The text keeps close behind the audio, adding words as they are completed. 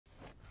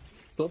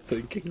Still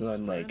thinking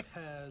on like.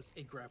 Strand has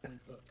a grappling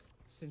hook.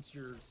 Since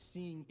you're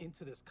seeing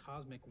into this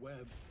cosmic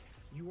web,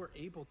 you are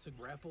able to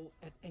grapple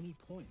at any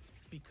point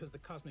because the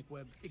cosmic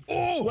web exists.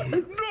 Oh, no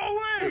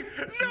way!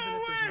 No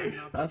way!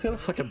 I was gonna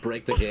fucking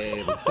break the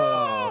game.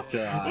 Oh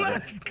god.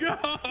 Let's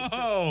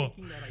go!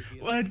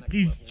 Let's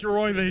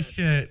destroy this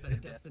shit.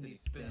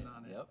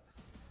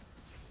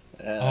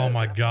 Oh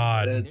my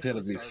god. It's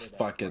gonna be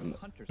fucking.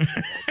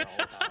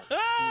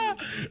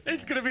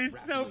 It's gonna be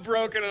so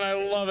broken and I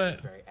love it.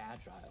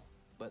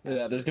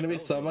 Yeah, there's gonna be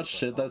so much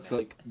shit that's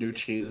like new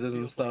cheeses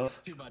and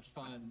stuff. Too much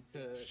fun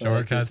to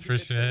Shortcuts for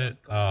shit.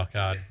 Oh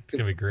god, it's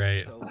gonna be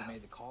great. So we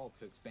made the call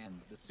to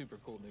expand the super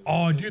cool new.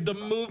 Oh dude, the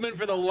movement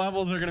for the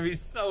levels are gonna be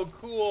so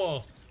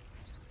cool.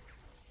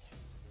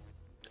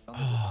 On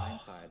the design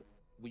side,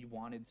 we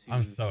wanted to.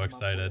 I'm so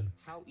excited.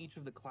 How each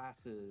of the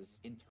classes